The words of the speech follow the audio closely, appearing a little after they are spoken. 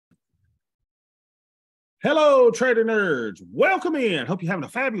Hello, trader nerds. Welcome in. Hope you're having a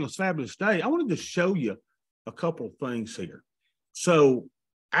fabulous, fabulous day. I wanted to show you a couple of things here. So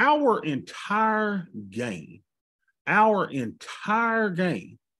our entire game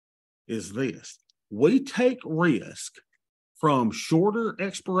is this. We take risk from shorter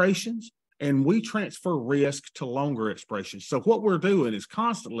expirations and we transfer risk to longer expirations. So what we're doing is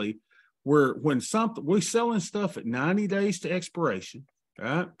constantly, we're selling stuff at 90 days to expiration,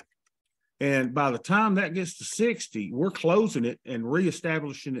 right? And by the time that gets to 60, we're closing it and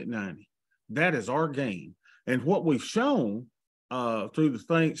reestablishing it at 90. That is our game. And what we've shown through the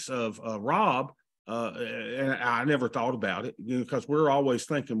thanks of Rob, and I never thought about it, because we're always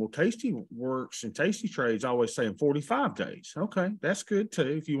thinking, well, Tasty Works and Tasty Trades always saying 45 days. Okay, that's good too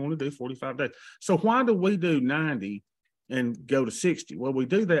if you want to do 45 days. So why do we do 90 and go to 60? Well, we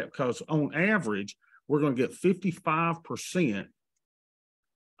do that because on average, we're going to get 55%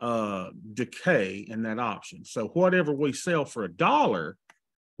 decay in that option. So whatever we sell for $1,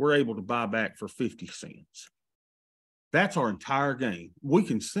 we're able to buy back for 50 cents. That's our entire game. We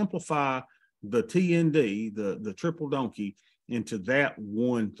can simplify the TND, the triple donkey, into that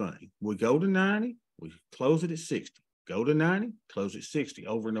one thing. We go to 90, we close it at 60. Go to 90, close at 60,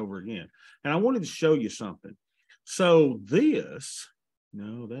 over and over again. And I wanted to show you something. So this,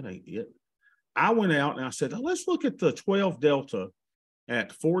 no, that ain't it. I went out and I said, let's look at the 12 delta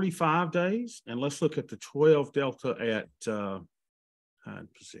at 45 days, and let's look at the 12 delta at hide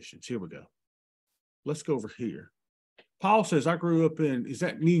positions. Here we go. Let's go over here. Paul says, I grew up in, is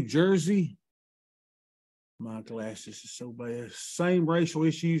that New Jersey? My glasses is so bad. Same racial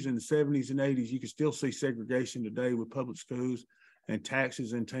issues in the 70s and 80s. You can still see segregation today with public schools and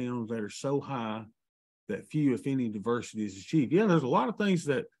taxes in towns that are so high that few, if any, diversity is achieved. Yeah, there's a lot of things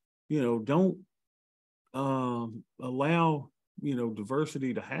that, don't allow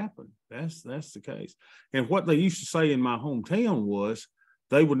diversity to happen. That's the case. And what they used to say in my hometown was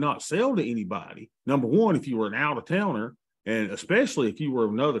they would not sell to anybody. Number one, if you were an out-of-towner, and especially if you were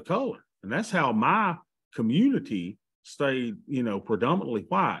another color. And that's how my community stayed, predominantly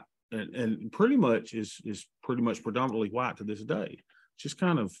white, and pretty much is pretty much predominantly white to this day. It's just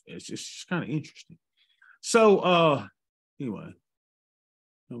kind of interesting. So anyway,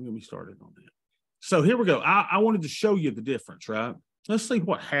 don't get me started on that. So here we go. I wanted to show you the difference, right? Let's see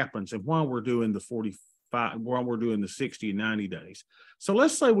what happens and why we're doing the 45, why we're doing the 60 and 90 days. So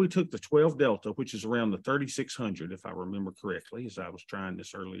let's say we took the 12 delta, which is around the 3,600, if I remember correctly, as I was trying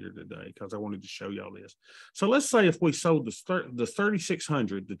this earlier today, because I wanted to show y'all this. So let's say if we sold the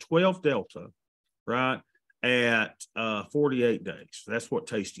 3,600, the 12 delta, right, at 48 days. That's what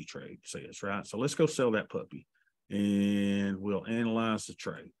Tasty Trade says, right? So let's go sell that puppy, and we'll analyze the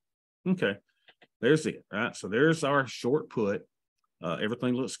trade. Okay. There's it, right? So there's our short put.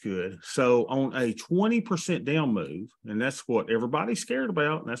 Everything looks good. So on a 20% down move, and that's what everybody's scared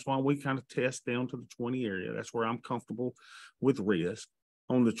about, and that's why we kind of test down to the 20 area. That's where I'm comfortable with risk.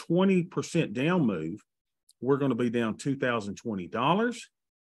 On the 20% down move, we're going to be down $2,020.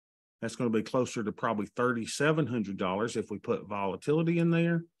 That's going to be closer to probably $3,700 if we put volatility in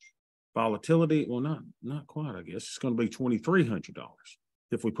there. Volatility, well, not quite, I guess. It's going to be $2,300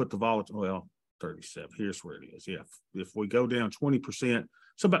 if we put the volatility, well, 37. Here's where it is. Yeah, if we go down 20%,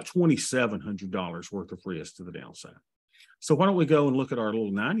 it's about $2,700 worth of risk to the downside. So why don't we go and look at our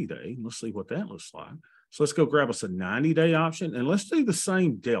little 90-day? Let's see what that looks like. So let's go grab us a 90-day option, and let's do the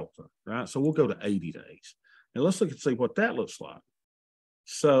same delta, right? So we'll go to 80 days, and let's look and see what that looks like.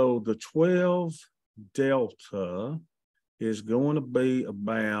 So the 12 delta is going to be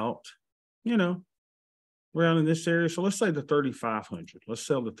about, around in this area. So let's say the 3,500. Let's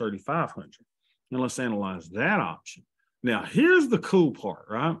sell the 3,500. And let's analyze that option. Now, here's the cool part,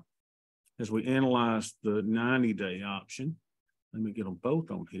 right? As we analyze the 90-day option, let me get them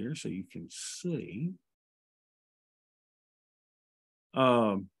both on here so you can see.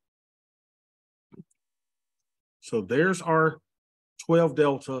 So there's our 12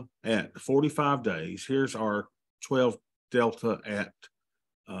 delta at 45 days. Here's our 12 delta at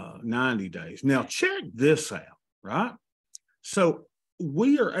 90 days. Now, check this out, right? So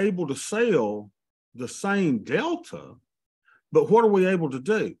we are able to sell the same delta, but what are we able to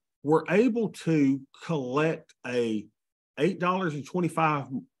do? We're able to collect a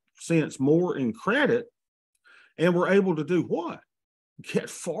 $8.25 more in credit, and we're able to do what? Get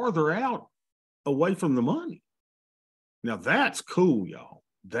farther out away from the money. Now that's cool, y'all.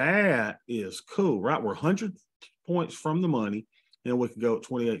 That is cool, right? We're 100 points from the money, and we could go at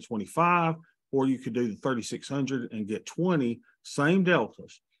 28.25, or you could do the 3,600 and get 20, same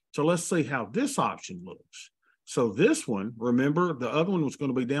deltas. So let's see how this option looks. So this one, remember, the other one was going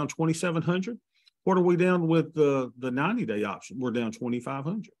to be down 2,700. What are we down with the 90-day option? We're down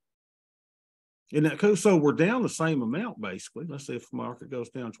 2,500. Isn't that cool? So we're down the same amount, basically. Let's see if the market goes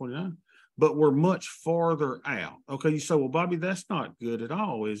down 29, but we're much farther out. Okay, you say, well, Bobby, that's not good at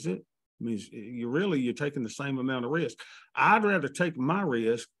all, is it? I mean, you're taking the same amount of risk. I'd rather take my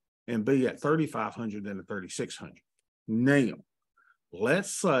risk and be at 3,500 than at 3,600. Now,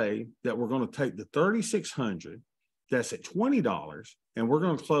 let's say that we're going to take the 3,600, that's at $20, and we're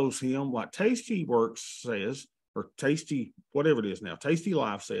going to close him like Tasty Works says, or Tasty, whatever it is now, Tasty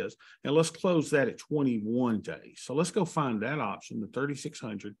Life says, and let's close that at 21 days. So let's go find that option, the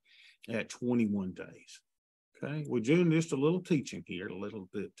 3,600 at 21 days. Okay, we're doing just a little teaching here a little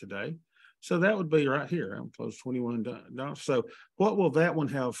bit today. So that would be right here. I'm close $21. So what will that one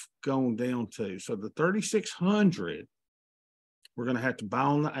have gone down to? So the 3,600, we're going to have to buy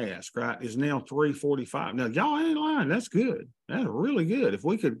on the ask, right, is now 345. Now, y'all ain't lying. That's good. That's really good. If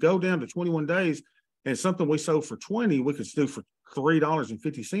we could go down to 21 days and something we sold for 20, we could do for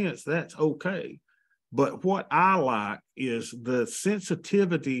 $3.50. That's okay. But what I like is the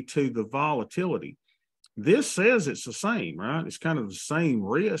sensitivity to the volatility. This says it's the same, right? It's kind of the same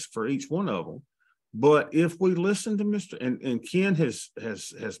risk for each one of them. But if we listen to Mr. and Ken has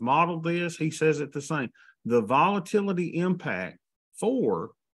modeled this, he says it the same. The volatility impact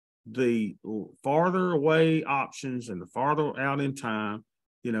for the farther away options and the farther out in time,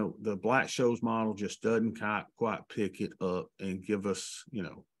 you know, the Black-Scholes model just doesn't quite pick it up and give us, you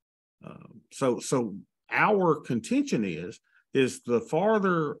know, so our contention is the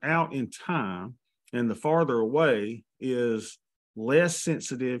farther out in time and the farther away is less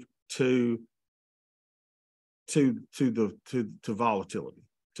sensitive to volatility,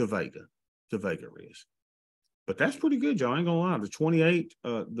 to Vega risk. But that's pretty good, y'all. I ain't gonna lie. The 28,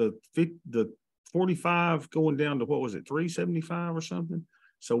 the 45 going down to, what was it, 375 or something?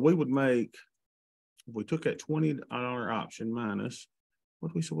 So we would make, if we took that $20 option minus, what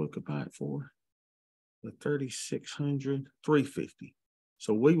do we say we could buy it for? The 3,600, 350.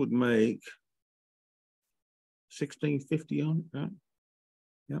 So we would make 1,650 on it, right?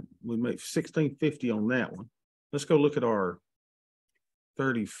 Yep, we make 1,650 on that one. Let's go look at our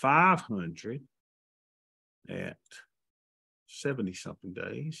 3,500 at 70-something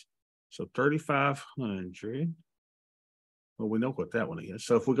days. So 3,500. Well, we know what that one is.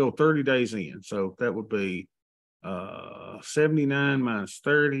 So if we go 30 days in, so that would be 79 minus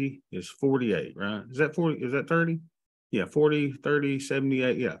 30 is 48, right? Is that 40? Is that 30? Yeah, 40, 30,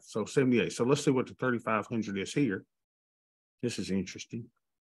 78. Yeah, so 78. So let's see what the 3,500 is here. This is interesting.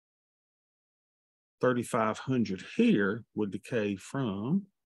 3,500 here would decay from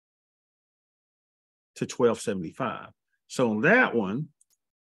to 1,275. So on that one,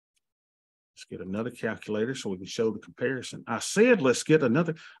 let's get another calculator so we can show the comparison. I said let's get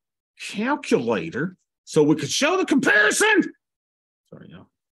another calculator so we could show the comparison. Sorry, y'all.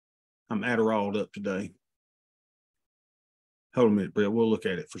 I'm Adderalled up today. Hold a minute, Brett. We'll look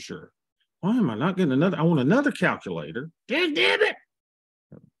at it for sure. Why am I not getting another? I want another calculator. Damn it.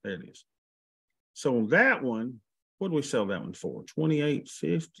 There it is. So on that one, what do we sell that one for?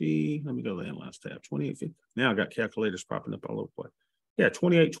 $28.50. Let me go to the Analyze tab. $28.50. Now I got calculators popping up all over the place. Yeah,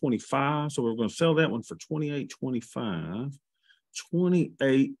 $28.25. So we're going to sell that one for $28.25.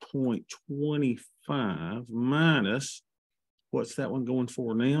 28.25 minus, what's that one going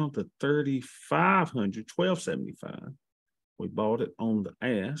for now? The 3,500, $12.75. We bought it on the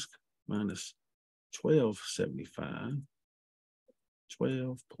ask, minus $12.75.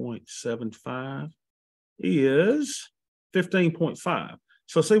 12.75 is 15.5.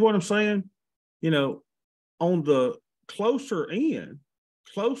 So see what I'm saying? You know, on the closer end,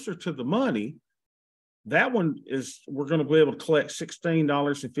 closer to the money, that one is, we're going to be able to collect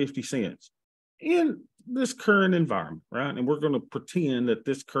 $16.50 in this current environment, right? And we're going to pretend that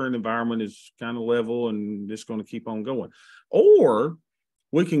this current environment is kind of level and it's going to keep on going. Or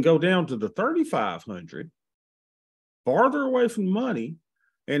we can go down to the 3,500, farther away from money,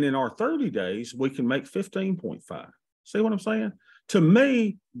 and in our 30 days, we can make 15.5. See what I'm saying? To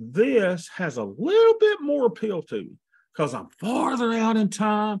me, this has a little bit more appeal to me because I'm farther out in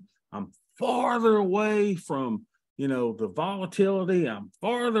time. I'm farther away from, you know, the volatility. I'm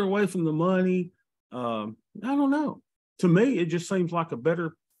farther away from the money. I don't know. To me, it just seems like a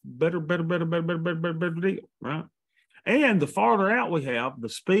better deal, right? And the farther out we have, the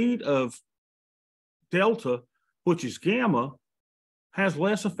speed of delta, which is gamma, has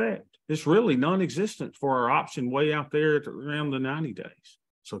less effect. It's really non-existent for our option way out there at around the 90 days.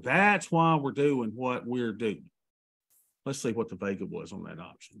 So that's why we're doing what we're doing. Let's see what the Vega was on that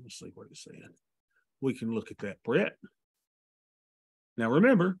option. Let's see what it said. We can look at that, Brett. Now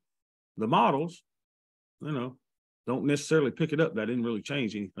remember, the models don't necessarily pick it up. That didn't really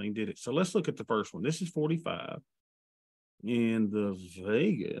change anything, did it? So let's look at the first one. This is 45. And the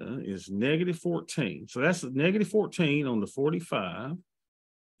Vega is negative 14. So that's negative 14 on the 45.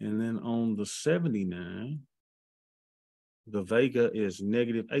 And then on the 79, the Vega is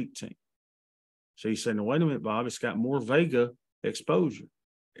negative 18. So you say, no, wait a minute, Bob, it's got more Vega exposure.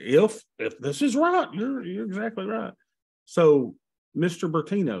 If this is right, you're exactly right. So Mr.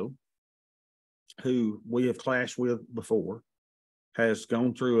 Bertino, who we have clashed with before, has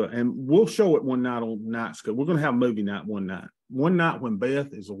gone through and we'll show it one night on Night School. We're going to have a movie night one night. One night when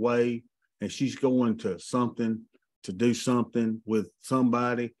Beth is away and she's going to do something with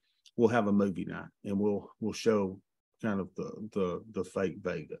somebody, we'll have a movie night and we'll show kind of the fake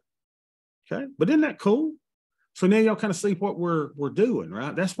Vega. Okay, but isn't that cool? So now y'all kind of see what we're doing,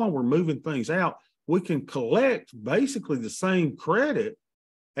 right? That's why we're moving things out. We can collect basically the same credit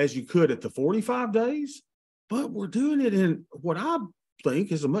as you could at the 45 days, but we're doing it in what I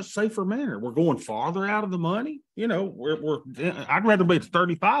think is a much safer manner. We're going farther out of the money. I'd rather be at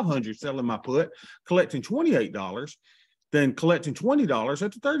 3,500 selling my put, collecting $28 than collecting $20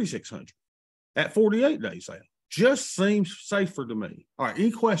 at the 3,600 at 48 days sale. Just seems safer to me. All right,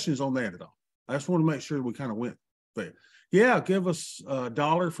 any questions on that at all? I just want to make sure we kind of went there. Yeah, give us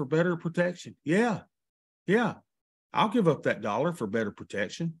 $1 for better protection. Yeah. I'll give up that $1 for better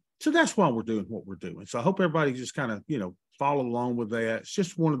protection. So that's why we're doing what we're doing. So I hope everybody just kind of, follow along with that. It's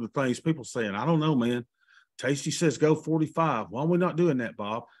just one of the things people saying, I don't know, man. Tasty says go 45. Why are we not doing that,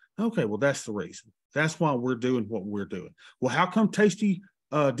 Bob? Okay, well, that's the reason. That's why we're doing what we're doing. Well, how come Tasty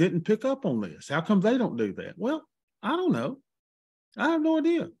didn't pick up on this? How come they don't do that? Well, I don't know. I have no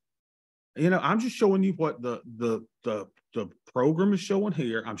idea. I'm just showing you what the program is showing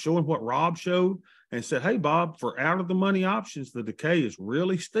here. I'm showing what Rob showed and said, hey, Bob, for out of the money options, the decay is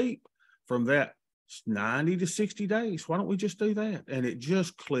really steep from that 90 to 60 days. Why don't we just do that? And it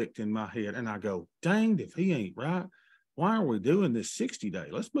just clicked in my head. And I go, danged if he ain't right. Why are we doing this 60 day?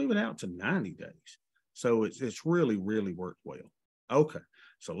 Let's move it out to 90 days. So it's really, really worked well. Okay.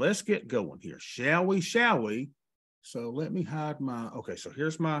 So let's get going here. Shall we? So let me hide okay. So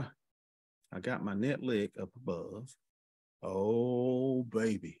here's I got my net lick up above. Oh,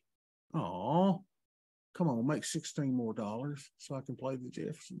 baby. Oh, come on, make $16 more so I can play the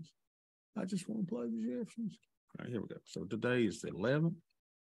Jeffersons. I just want to play the Jeffersons. All right, here we go. So today is the 11th,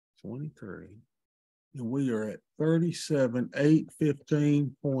 23, and we are at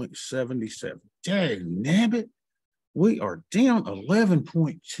 37,815.77. Dang, nabbit. We are down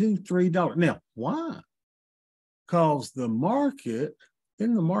 $11.23. Now, why? Because the market,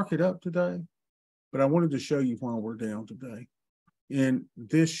 isn't the market up today? But I wanted to show you why we're down today. And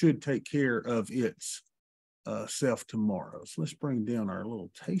this should take care of its self tomorrow. So let's bring down our little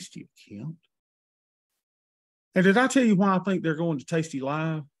Tasty account. And did I tell you why I think they're going to Tasty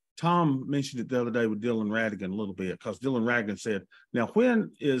Live? Tom mentioned it the other day with Dylan Radigan a little bit, because Dylan Radigan said, now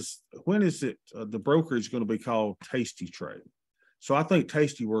when is it the brokerage going to be called Tasty Trade? So I think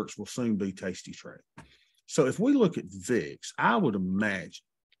Tastyworks will soon be Tasty Trade. So if we look at VIX, I would imagine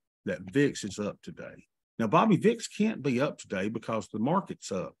that VIX is up today. Now, Bobby, VIX can't be up today because the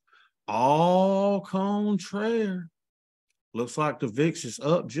market's up. All contraire. Looks like the VIX is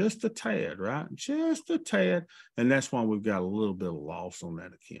up just a tad, right? Just a tad. And that's why we've got a little bit of loss on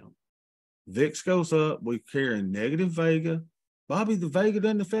that account. VIX goes up. We're carrying negative Vega. Bobby, the Vega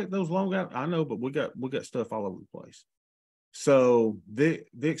doesn't affect those long out. I know, but we got stuff all over the place. So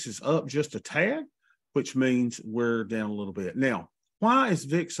VIX is up just a tad, which means we're down a little bit. Now, why is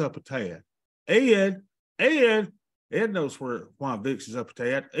VIX up a tad? Ed knows why VIX is up a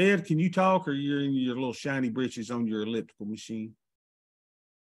tad. Ed, can you talk, or you're in your little shiny britches on your elliptical machine?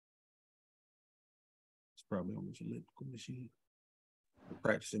 It's probably on his elliptical machine. We're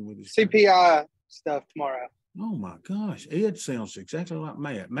practicing with his CPI stuff tomorrow. Oh my gosh, Ed sounds exactly like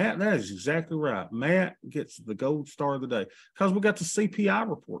Matt. Matt, that is exactly right. Matt gets the gold star of the day because we got the CPI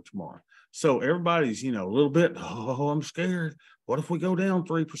report tomorrow. So everybody's, a little bit, oh, I'm scared. What if we go down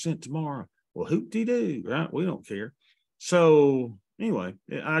 3% tomorrow? Well, hoop-de-doo, right? We don't care. So anyway,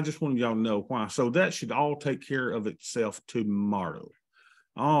 I just wanted y'all to know why. So that should all take care of itself tomorrow.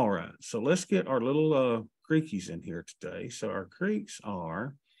 All right. So let's get our little creakies in here today. So our creeks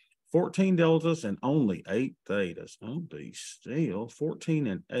are 14 deltas and only 8 thetas. Oh, be still. 14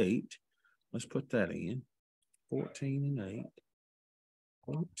 and 8. Let's put that in. 14 and 8.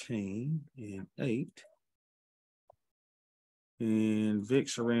 14 and 8. And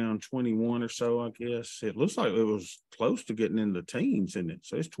VIX around 21 or so, I guess. It looks like it was close to getting in the teens, isn't it?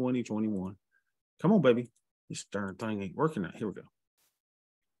 So it's 20, 21. Come on, baby. This darn thing ain't working out. Here we go.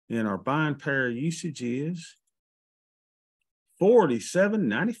 And our buying pair usage is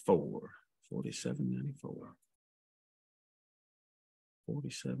 $47.94. $47.94.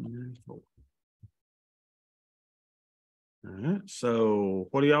 $47.94. All right. So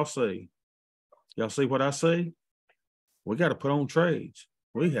what do y'all see? Y'all see what I see? We got to put on trades.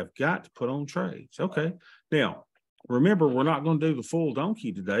 We have got to put on trades. Okay. Now, remember, we're not going to do the full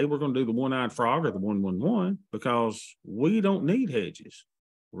donkey today. We're going to do the one-eyed frog or the 111 because we don't need hedges,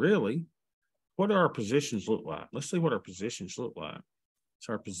 really. What do our positions look like? Let's see what our positions look like.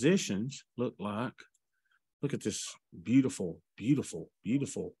 So our positions look like, look at this beautiful, beautiful,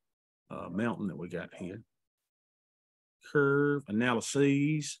 beautiful mountain that we got here. Curve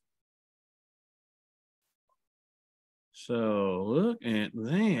analyses. So look at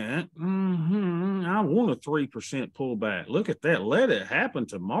that. I want a 3% pullback. Look at that. Let it happen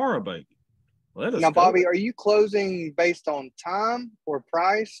tomorrow, baby. Let us Now, go. Bobby, are you closing based on time or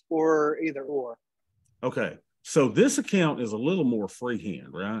price or either or? Okay. So this account is a little more freehand,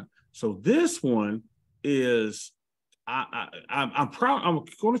 right? So this one is, I'm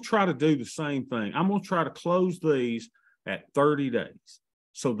going to try to do the same thing. I'm going to try to close these at 30 days.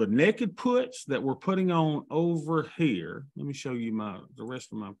 So the naked puts that we're putting on over here, let me show you the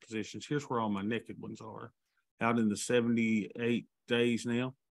rest of my positions. Here's where all my naked ones are, out in the 78 days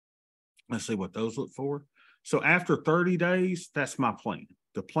now. Let's see what those look for. So after 30 days, that's my plan.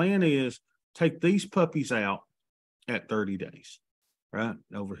 The plan is take these puppies out at 30 days, right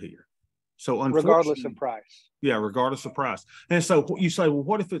over here. So regardless of price. Yeah, regardless of price. And so you say, well,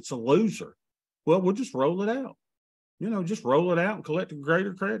 what if it's a loser? Well, we'll just roll it out. Just roll it out and collect a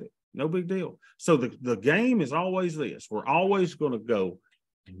greater credit. No big deal. So the game is always this. We're always going to go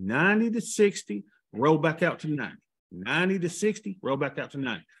 90 to 60, roll back out to 90. 90 to 60, roll back out to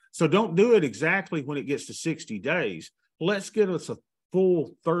 90. So don't do it exactly when it gets to 60 days. Let's get us a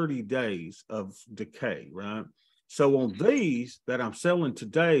full 30 days of decay, right? So on these that I'm selling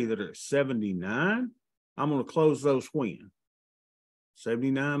today that are at 79, I'm going to close those when?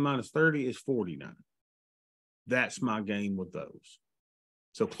 79 minus 30 is 49. That's my game with those.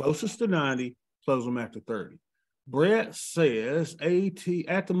 So closest to 90, close them after 30. Brett says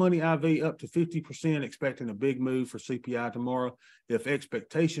at the money IV up to 50%, expecting a big move for CPI tomorrow. If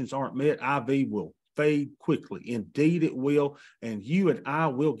expectations aren't met, IV will fade quickly. Indeed, it will. And you and I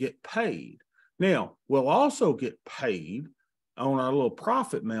will get paid. Now, we'll also get paid on our little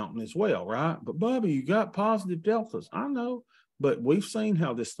profit mountain as well, right? But Bobby, you got positive deltas. I know, but we've seen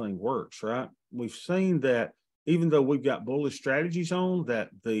how this thing works, right? We've seen that even though we've got bullish strategies on,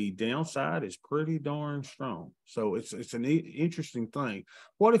 that the downside is pretty darn strong. So it's an interesting thing.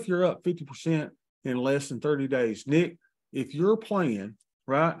 What if you're up 50% in less than 30 days? Nick, if your plan,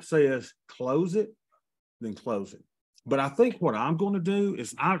 right, says close it, then close it. But I think what I'm going to do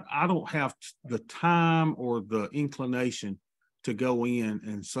is I don't have the time or the inclination to go in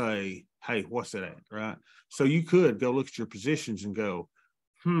and say, hey, what's it at, right? So you could go look at your positions and go,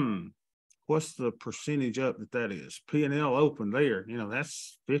 what's the percentage up that is? P&L open there,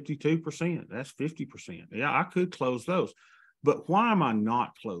 that's 52%. That's 50%. Yeah, I could close those. But why am I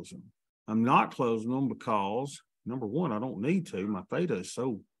not closing? I'm not closing them because, number one, I don't need to. My theta is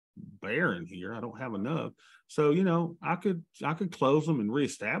so barren here. I don't have enough. So, I could close them and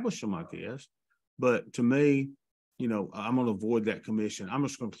reestablish them, I guess. But to me, I'm going to avoid that commission. I'm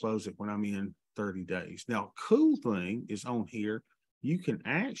just going to close it when I'm in 30 days. Now, cool thing is on here, you can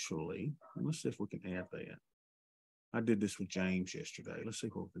actually, let's see if we can add that. I did this with James yesterday. Let's see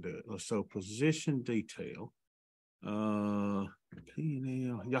what we can do. So position detail, P&L,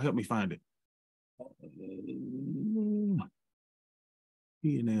 y'all help me find it.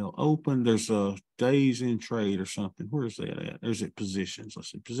 P&L open, there's a days in trade or something. Where is that at? There's it positions.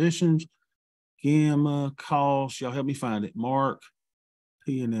 Let's see, positions, gamma, cost, y'all help me find it. Mark,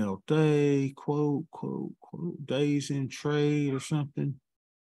 P&L day, quote, days in trade or something.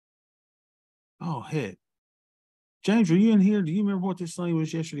 Oh, heck. James, are you in here? Do you remember what this thing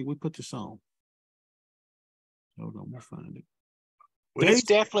was yesterday? We put this on. Hold on, we'll find it. It's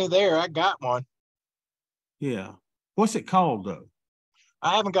definitely there. I got one. Yeah. What's it called, though?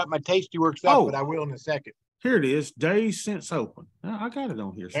 I haven't got my Tastyworks up, but I will in a second. Here it is. Days since open. I got it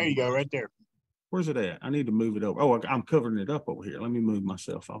on here. There you go, right there. Where's it at? I need to move it over. Oh, I'm covering it up over here. Let me move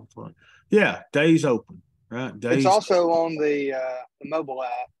myself off the front. Yeah, days open, right? Days. It's also on the mobile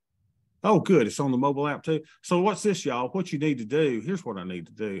app. Oh, good. It's on the mobile app too. So what's this, y'all? What you need to do, here's what I need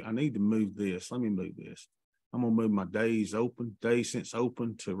to do. I need to move this. Let me move this. I'm going to move my days since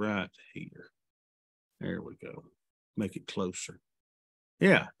open to right here. There we go. Make it closer.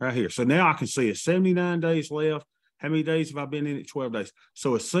 Yeah, right here. So now I can see it's 79 days left. How many days have I been in it? 12 days.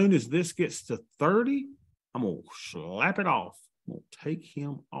 So as soon as this gets to 30, I'm going to slap it off. I'm going to take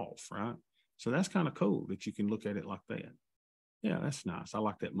him off, right? So that's kind of cool that you can look at it like that. Yeah, that's nice. I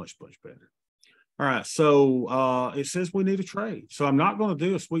like that much better. All right, so it says we need a trade. So I'm not going to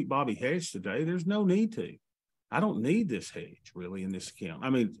do a Sweet Bobby hedge today. There's no need to. I don't need this hedge really in this account.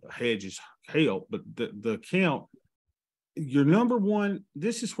 I mean, hedges help, but the account, your number one,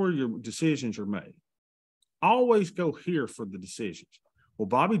 this is where your decisions are made. Always go here for the decisions. Well,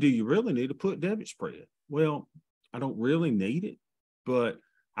 Bobby, do you really need a put debit spread? Well, I don't really need it, but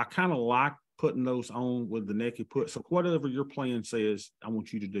I kind of like putting those on with the naked put. So whatever your plan says, I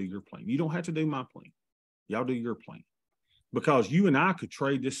want you to do your plan. You don't have to do my plan. Y'all do your plan. Because you and I could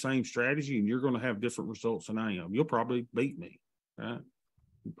trade this same strategy and you're going to have different results than I am. You'll probably beat me, right?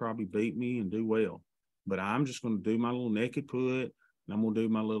 You probably beat me and do well. But I'm just going to do my little naked put, and I'm going to do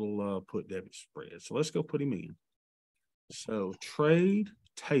my little put debit spread. So let's go put him in. So trade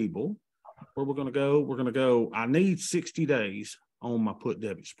table, where we're going to go, I need 60 days on my put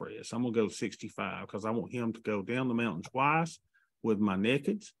debit spread. So I'm going to go 65 because I want him to go down the mountain twice with my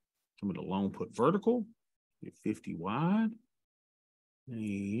nakeds. I'm going to long put vertical, get 50 wide,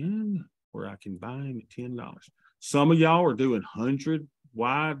 and where I can buy him at $10. Some of y'all are doing 100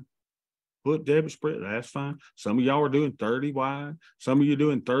 wide put debit spread. That's fine. Some of y'all are doing 30 wide. Some of you are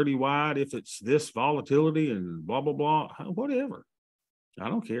doing 30 wide if it's this volatility and blah, blah, blah, whatever. I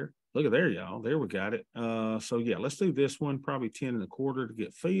don't care. Look at there, y'all. There we got it. So yeah, let's do this one, probably 10 1/4 to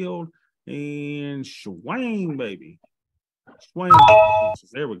get filled. And swing, baby. Swing.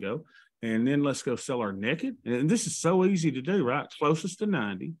 There we go. And then let's go sell our naked. And this is so easy to do, right? Closest to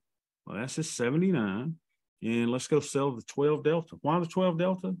 90. Well, that's just 79. And let's go sell the 12 delta. Why the 12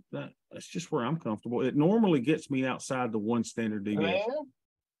 delta? That's just where I'm comfortable. It normally gets me outside the one standard deviation. Well,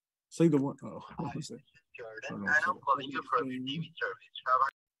 See the one? Oh, what is it? Jordan, and I'm calling you from your TV service. How are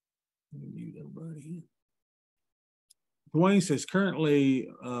Mute everybody. Dwayne says currently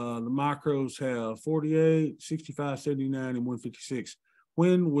the micros have 48, 65, 79, and 156.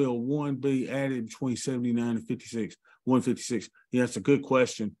 When will one be added between 79 and 56? 156. Yeah, that's a good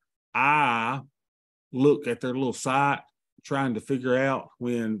question. I look at their little site trying to figure out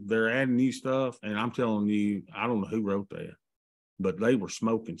when they're adding new stuff, and I'm telling you, I don't know who wrote that, but they were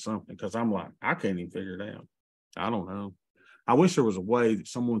smoking something because I'm like, I can't even figure it out. I don't know. I wish there was a way that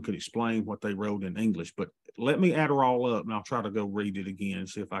someone could explain what they wrote in English, but let me add her all up and I'll try to go read it again and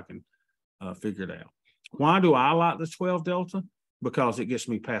see if I can figure it out. Why do I like the 12 delta? Because it gets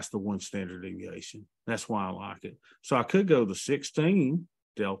me past the one standard deviation. That's why I like it. So I could go the 16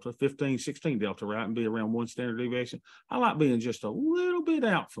 delta, 15, 16 delta, right, and be around one standard deviation. I like being just a little bit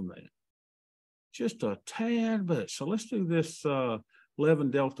out from that. Just a tad bit. So let's do this 11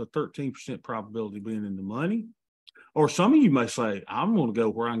 delta, 13% probability being in the money. Or some of you may say, I'm going to go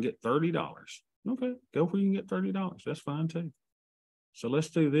where I can get $30. Okay, go where you can get $30. That's fine too. So let's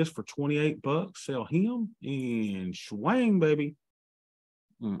do this for 28 bucks. Sell him and swing, baby.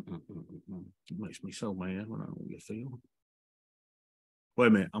 It makes me so mad when I don't get filled. Wait a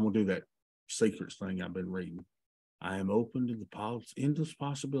minute, I'm going to do that secrets thing I've been reading. I am open to the endless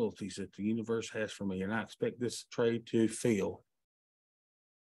possibilities that the universe has for me, and I expect this trade to fill.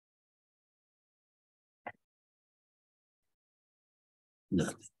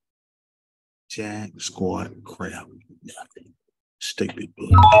 Nothing. Jack, squat, crap, nothing. Stupid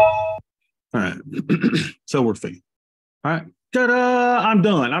book. All right. So we're filled. All right. Ta-da! I'm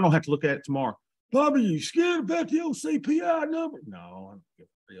done. I don't have to look at it tomorrow. Bobby, you scared about the old CPI number? No, I don't give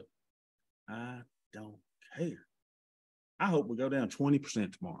a real. I don't care. I hope we go down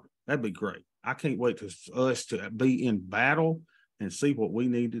 20% tomorrow. That'd be great. I can't wait for us to be in battle and see what we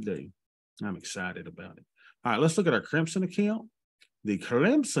need to do. I'm excited about it. All right, let's look at our Crimson account. The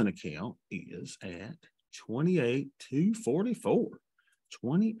Clemson account is at 28,244.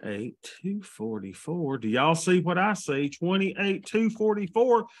 28,244. Do y'all see what I see?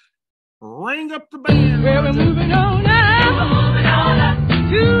 28,244. Ring up the band. Well, we're moving on now.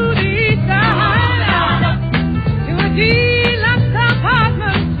 To the side. To a deluxe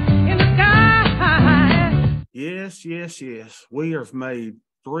apartment in the sky. Yes, yes, yes. We have made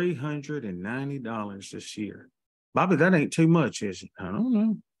 $390 this year. Bobby, that ain't too much, is it? I don't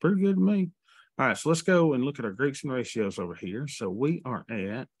know. Pretty good to me. All right, so let's go and look at our Greeks and ratios over here. So we are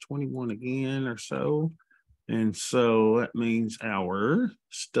at 21 again or so. And so that means our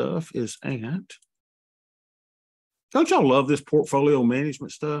stuff is at. Don't y'all love this portfolio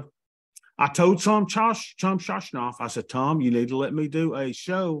management stuff? I told Tom Shoshnoff, I said, Tom, you need to let me do a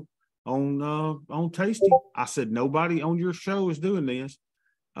show on Tasty. I said, nobody on your show is doing this.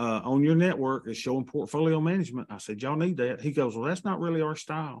 on your network is showing portfolio management. I said, y'all need that. He goes, well, that's not really our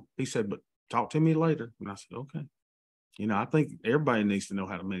style. He said, but talk to me later. And I said, okay. You know, I think everybody needs to know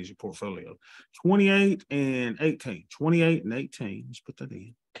how to manage a portfolio. 28 and 18. 28 and 18. Let's put that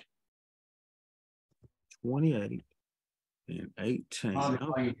in. 28 and 18.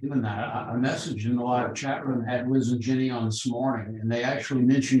 While you're doing that, I messaged in the live chat room, had Liz and Jenny on this morning, and they actually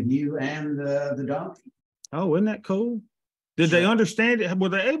mentioned you and the donkey. Oh, isn't that cool? Did they Sure. understand it? Were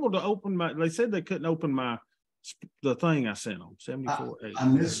they able to open my, they said they couldn't open the thing I sent them, 74. I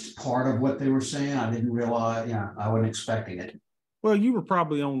missed part of what they were saying. I didn't realize, I wasn't expecting it. Well, you were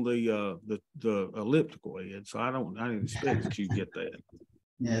probably on the elliptical, Ed, so I didn't expect that you'd get that.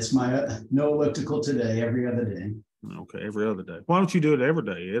 Yeah, it's my no elliptical today, every other day. Okay, every other day. Why don't you do it every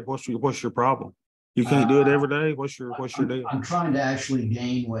day, Ed? What's your problem? You can't do it every day? What's your deal? I'm trying to actually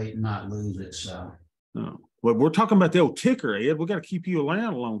gain weight and not lose it, so. No. Well, we're talking about the old ticker, Ed. We got to keep you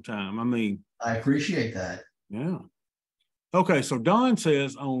around a long time. I mean, I appreciate that. yeah. Okay, so Don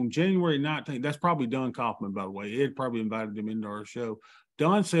says on January 19th, that's probably Don Kaufman, by the way. Ed probably invited him into our show.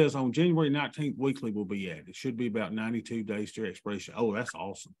 Don says on January 19th, weekly will be added. It should be about 92 days to expiration. Oh, that's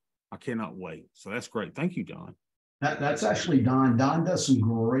awesome. I cannot wait. So that's great. Thank you, Don. That's actually Don. Don does some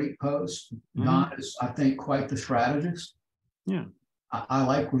great posts. Don is, I think, quite the strategist. Yeah. I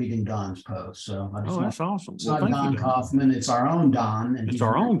like reading Don's posts. So I just Oh, that's awesome. it's Well, not thank Don you, Don. Kaufman. It's our own Don. And It's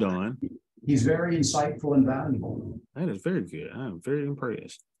our own Don. He's very insightful and valuable. That is very good. I'm very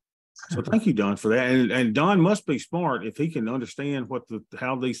impressed. So thank you, Don, for that. And Don must be smart if he can understand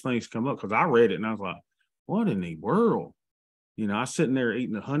how these things come up. Because I read it and I was like, what in the world? You know, I was sitting there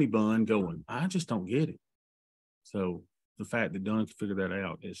eating a honey bun going, I just don't get it. So the fact that Don can figure that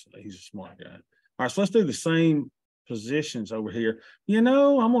out he's a smart guy. All right, so let's do the same positions over here. You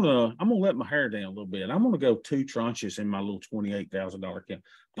know, I'm gonna let my hair down a little bit. I'm gonna go 2 tranches in my little $28,000 account.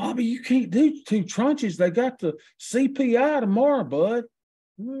 Bobby, you can't do 2 tranches. They got the CPI tomorrow, bud.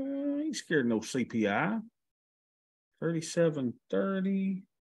 I ain't scared of no CPI. 3730,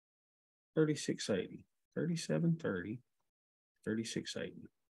 3680, 3730, 3680,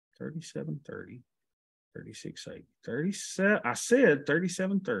 3730, 3680, 37. I said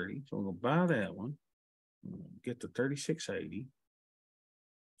 3730, so I'm gonna buy that one. Get the 3680.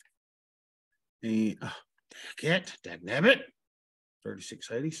 And get that debit.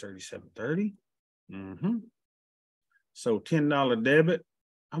 3680, 3730. So $10 debit.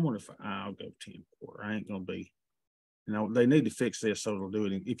 I wonder if I'll go 10 quarter. I ain't gonna be, they need to fix this so it'll do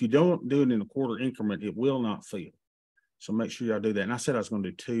it. If you don't do it in a quarter increment, it will not fill. So make sure y'all do that. And I said I was gonna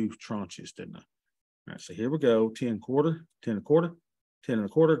do 2 tranches, didn't I? All right, so here we go. 10 quarter, 10 a quarter, 10 and a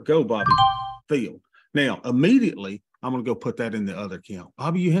quarter. Go, Bobby. Fill. Now, immediately, I'm going to go put that in the other account.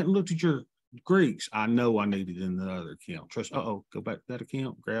 Bobby, you hadn't looked at your Greeks. I know I need it in the other account. Trust. Go back to that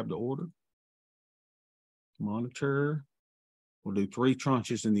account, grab the order. Monitor. We'll do 3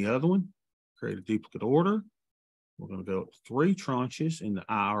 tranches in the other one. Create a duplicate order. We're going to go 3 tranches in the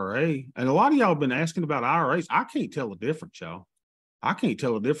IRA. And a lot of y'all have been asking about IRAs. I can't tell the difference, y'all. I can't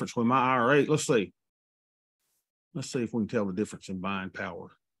tell the difference with my IRA. Let's see. Let's see if we can tell the difference in buying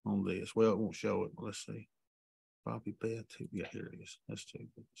power on this. Well, it won't show it. Let's see. Bobby Beth. Yeah, here it is. That's 2.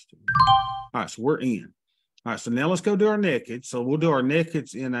 All right, so we're in. All right, so now let's go do our naked. So we'll do our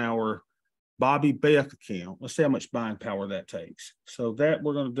nakeds in our Bobby Beth account. Let's see how much buying power that takes. So that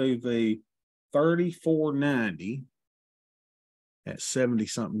we're going to do the 3490 at 70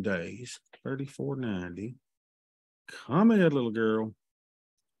 something days. 3490. Come here, little girl.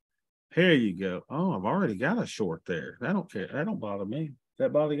 Here you go. Oh, I've already got a short there. I don't care. That don't bother me. Does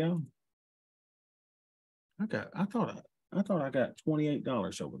that bother y'all? I thought I got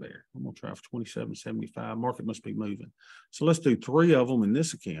 $28 over there. I'm gonna try for $27.75. Market must be moving. So let's do 3 of them in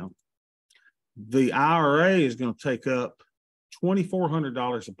this account. The IRA is going to take up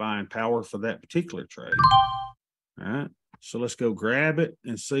 $2,400 of buying power for that particular trade. All right. So let's go grab it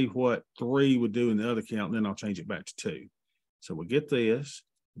and see what 3 would do in the other account, and then I'll change it back to 2. So we get this.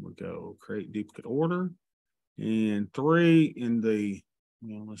 We'll go create duplicate order, and 3 in the,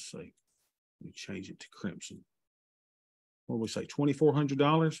 let's see. Let me change it to Crimson. What do we say?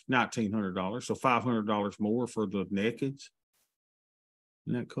 $2,400, $1,900. So $500 more for the nakeds.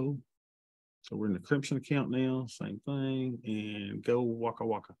 Isn't that cool? So we're in the Crimson account now. Same thing. And go waka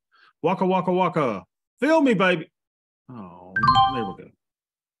waka. Waka waka waka. Fill me, baby. Oh, there we go.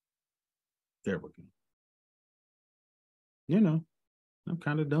 There we go. I'm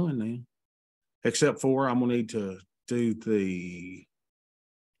kind of done now. Except for I'm going to need to do the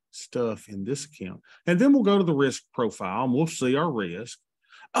stuff in this account. And then we'll go to the risk profile and we'll see our risk.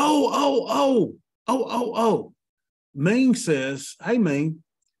 Oh. Ming says, hey, Ming,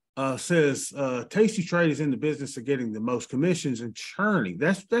 says Tasty Trade is in the business of getting the most commissions and churning.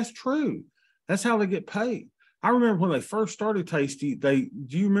 That's true. That's how they get paid. I remember when they first started Tasty, do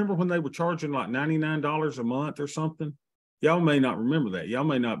you remember when they were charging like $99 a month or something? Y'all may not remember that. Y'all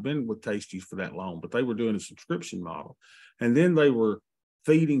may not have been with Tasty for that long, but they were doing a subscription model. And then they were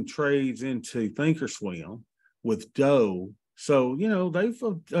feeding trades into Thinkorswim with Doe. So, you know, they've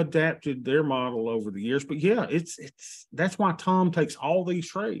adapted their model over the years. But yeah, that's why Tom takes all these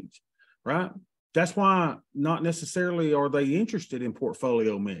trades, right? That's why not necessarily are they interested in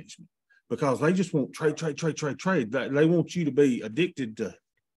portfolio management, because they just want trade. They want you to be addicted to,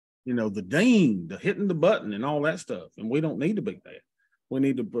 you know, the ding, the hitting the button and all that stuff. And we don't need to be that. We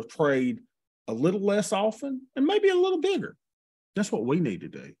need to trade a little less often and maybe a little bigger. That's what we need to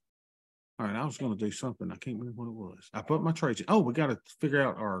do. All right, I was going to do something. I can't remember what it was. I put my trades in. Oh, we got to figure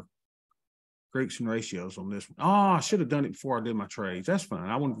out our Greeks and ratios on this one. Oh, I should have done it before I did my trades. That's fine.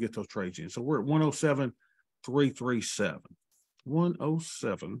 I wanted to get those trades in. So we're at 107.337.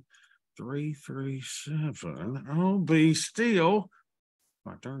 107.337. I'll be still.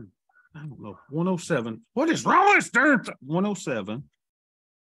 My turn. I don't know. 107. What is wrong with this darn 107?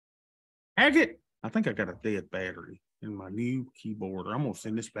 Agate. I think I got a dead battery in my new keyboard. I'm going to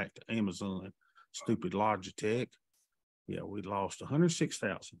send this back to Amazon. Stupid Logitech. Yeah, we lost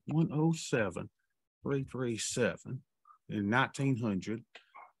 106,000. 107.337 in 1900.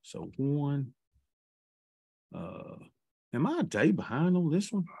 So am I a day behind on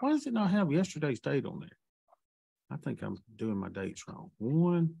this one? Why does it not have yesterday's date on there? I think I'm doing my dates wrong.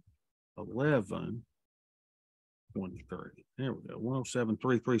 1/11/23. There we go.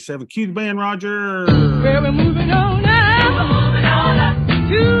 107.337. Cue the band, Roger. Well, we're moving on now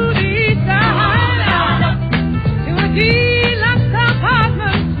to the side, to a deluxe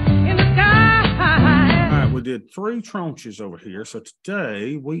apartment in the sky. All right, we did 3 tranches over here. So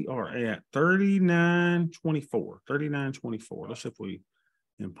today we are at 39.24. 39.24. Let's see if we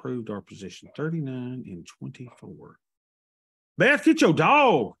improved our position. 39 and 24. Beth, get your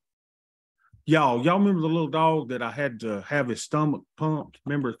dog. Y'all remember the little dog that I had to have his stomach pumped?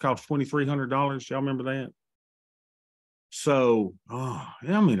 Remember, it cost $2,300. Y'all remember that? So,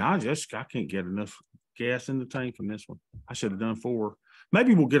 I mean, I can't get enough gas in the tank from this one. I should have done 4.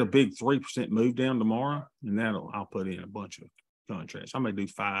 Maybe we'll get a big 3% move down tomorrow, and I'll put in a bunch of contracts. I may do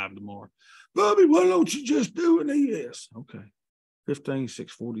 5 tomorrow. Bobby, why don't you just do an ES? Okay.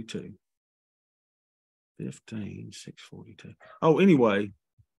 15,642. 15,642. Oh, anyway,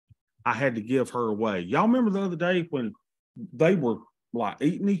 I had to give her away. Y'all remember the other day when they were like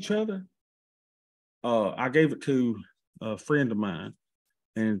eating each other? I gave it to a friend of mine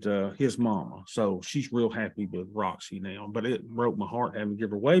and his mama. So she's real happy with Roxy now. But it broke my heart having to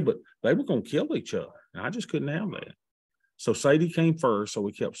give her away. But they were going to kill each other. And I just couldn't have that. So Sadie came first. So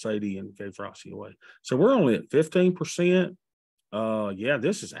we kept Sadie and gave Roxy away. So we're only at 15%. Yeah,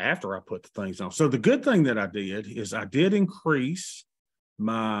 this is after I put the things on. So the good thing that I did is I did increase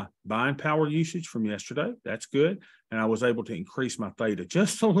my buying power usage from yesterday. That's good. And I was able to increase my theta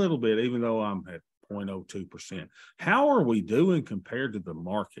just a little bit, even though I'm at 0.02%. How are we doing compared to the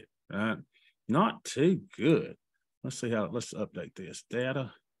market? Not too good. Let's see let's update this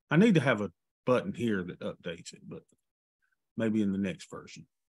data. I need to have a button here that updates it, but maybe in the next version.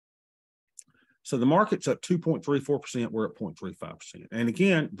 So the market's up 2.34%. We're at 0.35%. And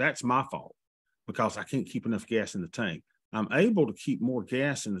again, that's my fault because I can't keep enough gas in the tank. I'm able to keep more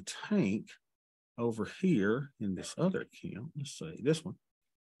gas in the tank over here in this other account. Let's see, this one.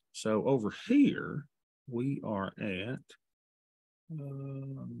 So over here, we are at,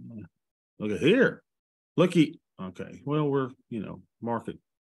 look at here. Looky. Okay. Well, market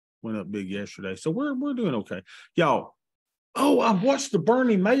went up big yesterday. So we're doing okay. Y'all, I watched the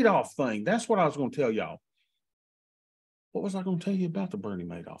Bernie Madoff thing. That's what I was going to tell y'all. What was I going to tell you about the Bernie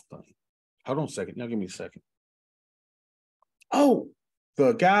Madoff thing? Hold on a second. Now give me a second. Oh,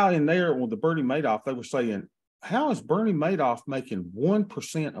 the guy in there with the Bernie Madoff, they were saying, how is Bernie Madoff making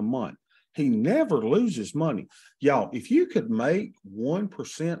 1% a month? He never loses money. Y'all, if you could make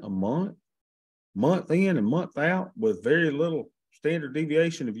 1% a month in and month out with very little standard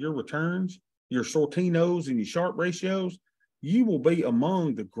deviation of your returns, your Sortinos and your Sharpe ratios, you will be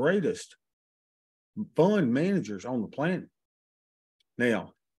among the greatest fund managers on the planet.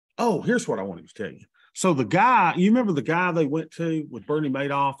 Now, here's what I wanted to tell you. So the guy, you remember the guy they went to with Bernie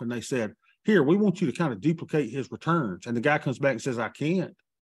Madoff and they said, here, we want you to kind of duplicate his returns. And the guy comes back and says, I can't.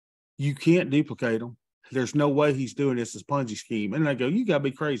 You can't duplicate them. There's no way he's doing this as Ponzi scheme. And they go, you got to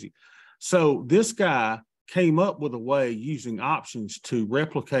be crazy. So this guy came up with a way using options to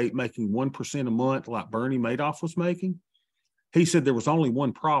replicate making 1% a month like Bernie Madoff was making. He said there was only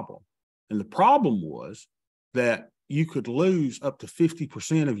one problem. And the problem was that you could lose up to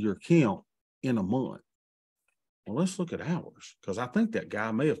 50% of your account in a month. Well, let's look at ours, because I think that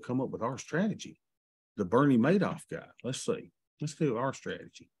guy may have come up with our strategy. The Bernie Madoff guy. Let's see. Let's do our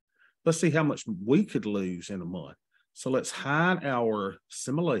strategy. Let's see how much we could lose in a month. So let's hide our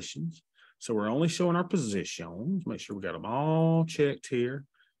simulations. So we're only showing our positions. Make sure we got them all checked here.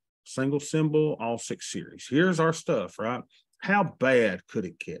 Single symbol, all 6 series. Here's our stuff, right? How bad could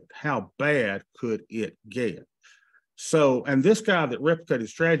it get? How bad could it get? So, and this guy that replicated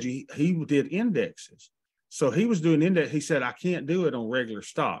strategy, he did indexes. So he was doing index. He said, I can't do it on regular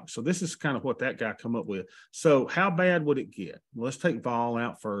stock. So this is kind of what that guy come up with. So how bad would it get? Well, let's take vol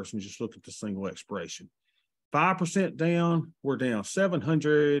out first and just look at the single expiration. 5% down, we're down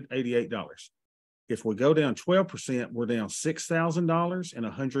 $788. If we go down 12%, we're down $6,000 in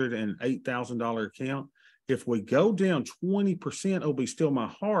a $108,000 account. If we go down 20%, oh, be still my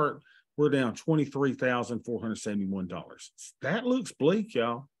heart, we're down $23,471. That looks bleak,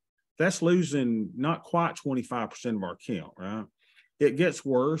 y'all. That's losing not quite 25% of our account, right? It gets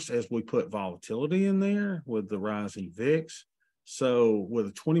worse as we put volatility in there with the rising VIX. So with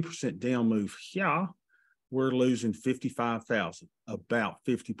a 20% down move here, we're losing 55,000, about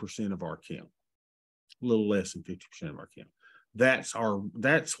 50% of our account, a little less than 50% of our account.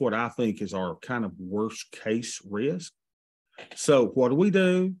 That's what I think is our kind of worst case risk. So what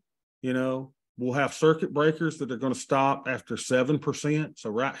do? You know, we'll have circuit breakers that are going to stop after 7%. So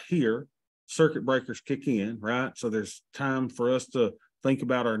right here, circuit breakers kick in, right? So there's time for us to think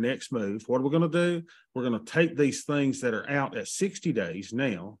about our next move. What are we going to do? We're going to take these things that are out at 60 days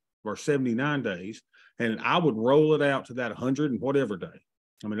now, or 79 days, and I would roll it out to that 100 and whatever day.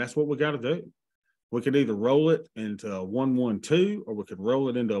 I mean, that's what we got to do. We could either roll it into a 112, or we could roll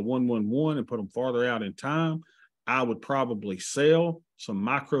it into a 111 and put them farther out in time. I would probably sell some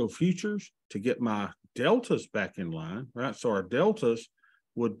micro futures to get my deltas back in line, right? So our deltas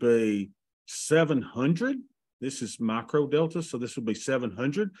would be 700. This is micro deltas, so this would be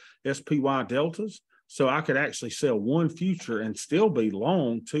 700 SPY deltas. So I could actually sell one future and still be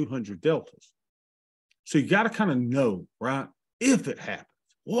long 200 deltas. So you got to kind of know, right? If it happens,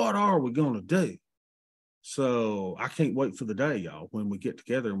 what are we going to do? So I can't wait for the day, y'all, when we get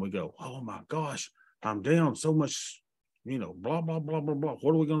together and we go, oh my gosh, I'm down so much, you know, blah, blah, blah, blah, blah.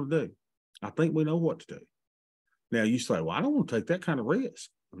 What are we going to do? I think we know what to do. Now you say, well, I don't want to take that kind of risk.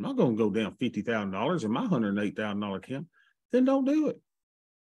 I'm not going to go down $50,000 in my $108,000 account. Then don't do it.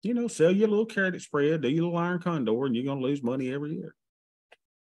 You know, sell your little credit spread, do your little iron condor, and you're going to lose money every year.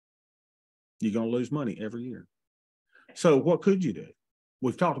 You're going to lose money every year. So what could you do?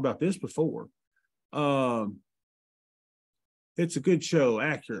 We've talked about this before. It's a good show,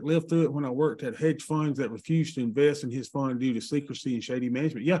 accurate. Lived through it when I worked at hedge funds that refused to invest in his fund due to secrecy and shady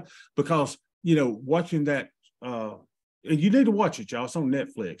management. Yeah, because, you know, watching that, and you need to watch it, y'all. It's on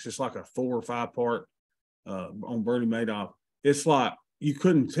Netflix. It's like a 4 or 5 part on Bernie Madoff. It's like you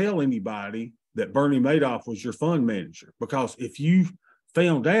couldn't tell anybody that Bernie Madoff was your fund manager, because if you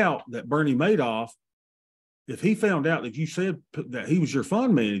found out that Bernie Madoff, if he found out that you said that he was your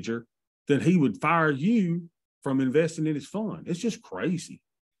fund manager, then he would fire you from investing in his fund. It's just crazy.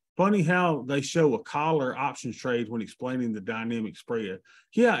 Funny how they show a collar options trade when explaining the dynamic spread.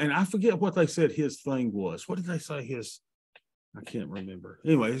 Yeah, and I forget what they said his thing was. What did they say his? I can't remember.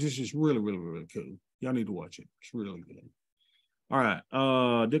 Anyway, it's just really, really, really cool. Y'all need to watch it. It's really good. All right.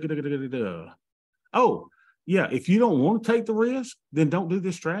 Oh, yeah. If you don't want to take the risk, then don't do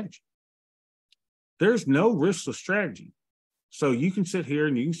this strategy. There's no riskless strategy. So you can sit here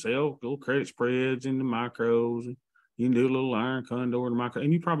and you can sell little credit spreads in the micros. And you can do a little iron condor in the micro,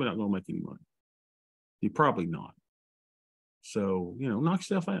 and you're probably not going to make any money. You're probably not. So, you know, knock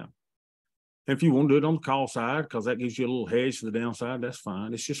yourself out. And if you want to do it on the call side, because that gives you a little hedge to the downside, that's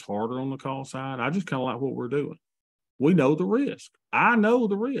fine. It's just harder on the call side. I just kind of like what we're doing. We know the risk. I know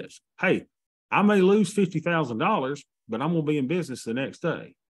the risk. Hey, I may lose $50,000, but I'm going to be in business the next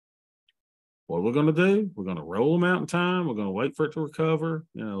day. What we're going to do, we're going to roll them out in time. We're going to wait for it to recover.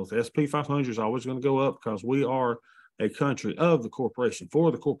 You know, the SP 500 is always going to go up because we are a country of the corporation,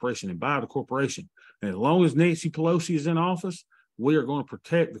 for the corporation, and by the corporation. And as long as Nancy Pelosi is in office, we are going to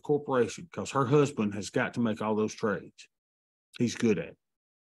protect the corporation because her husband has got to make all those trades. He's good at it.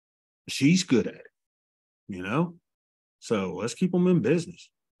 She's good at it, you know? So let's keep them in business.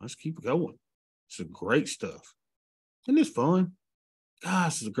 Let's keep going. It's great stuff. And it's fun.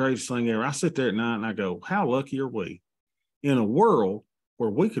 Gosh, it's the greatest thing ever. I sit there at night and I go, how lucky are we in a world where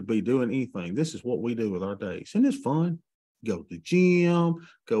we could be doing anything? This is what we do with our days. And it's fun. Go to the gym,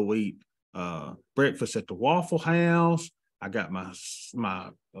 go eat breakfast at the Waffle House, I got my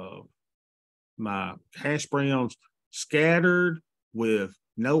hash browns scattered with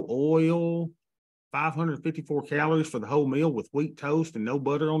no oil, 554 calories for the whole meal with wheat toast and no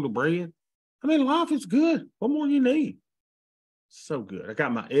butter on the bread. I mean, life is good. What more you need? So good. I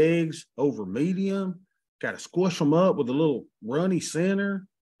got my eggs over medium. Got to squish them up with a little runny center.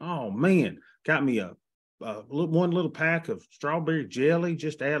 Oh man, got me one little pack of strawberry jelly,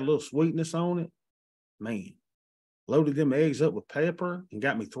 just to add a little sweetness on it. Man, loaded them eggs up with pepper and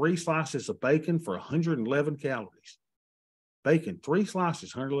got me 3 slices of bacon for 111 calories. Bacon, 3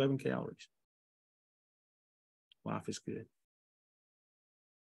 slices, 111 calories. Life is good.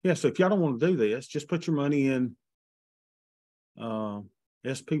 Yeah, so if y'all don't want to do this, just put your money in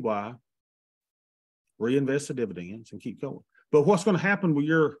SPY, reinvest the dividends, and keep going. But what's going to happen with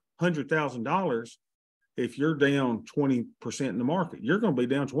your $100,000 if you're down 20% in the market? You're going to be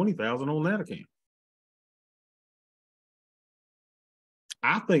down 20,000 on that account.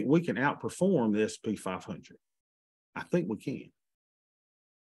 I think we can outperform the SP 500. I think we can.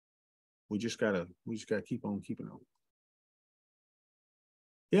 We just gotta keep on keeping on.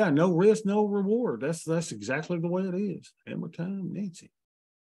 Yeah, no risk, no reward. That's exactly the way it is. Hammer time, Nancy.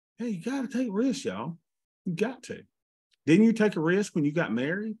 Hey, you gotta take risks, y'all. You got to. Didn't you take a risk when you got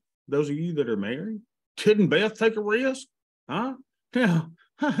married? Those of you that are married, didn't Beth take a risk? Huh? Now,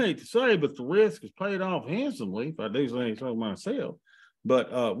 I hate to say, but the risk is paid off handsomely if I do say so myself.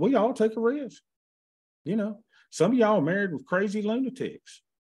 But we all take a risk. You know, some of y'all are married with crazy lunatics.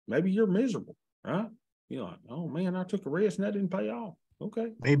 Maybe you're miserable, right? You're like, oh man, I took a risk and that didn't pay off.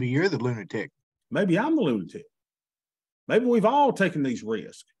 Okay. Maybe you're the lunatic. Maybe I'm the lunatic. Maybe we've all taken these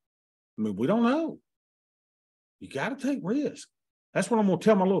risks. I mean, we don't know. You got to take risks. That's what I'm going to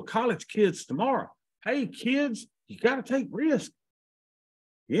tell my little college kids tomorrow. Hey, kids, you got to take risks.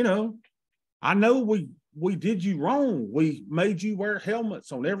 You know, I know we did you wrong. We made you wear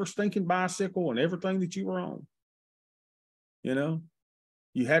helmets on every stinking bicycle and everything that you were on. You know,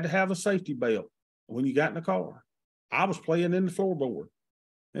 you had to have a safety belt when you got in the car. I was playing in the floorboard.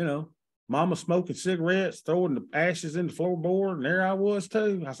 You know, Mama smoking cigarettes, throwing the ashes in the floorboard, and there I was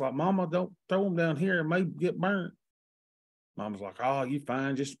too. I was like, Mama, don't throw them down here, it may get burnt. Mama's like, oh, you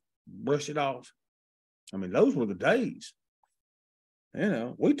fine, just brush it off. I mean, those were the days. You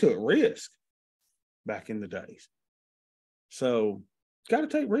know, we took risk back in the days. So, got to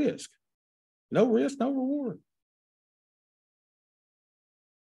take risk. No risk, no reward.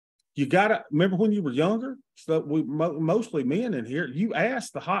 You got to remember when you were younger, so we mostly men in here, you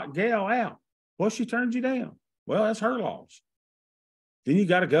asked the hot gal out. Well, she turned you down. Well, that's her loss. Then you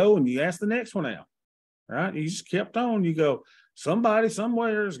got to go and you ask the next one out. Right? You just kept on. You go, somebody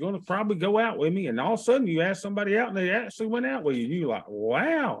somewhere is going to probably go out with me. And all of a sudden you ask somebody out and they actually went out with you. You're like,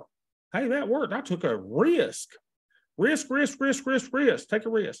 wow, hey, that worked. I took a risk. Risk. Take a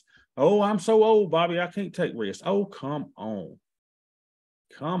risk. Oh, I'm so old, Bobby, I can't take risks. Oh, come on.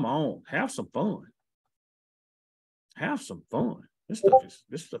 Come on. Have some fun. Have some fun. This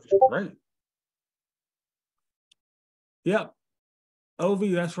stuff is great. Yep.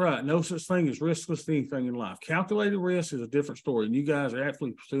 Ovi, that's right. No such thing as riskless anything in life. Calculated risk is a different story, and you guys are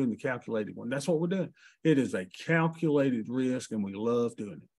actually pursuing the calculated one. That's what we're doing. It is a calculated risk, and we love doing it.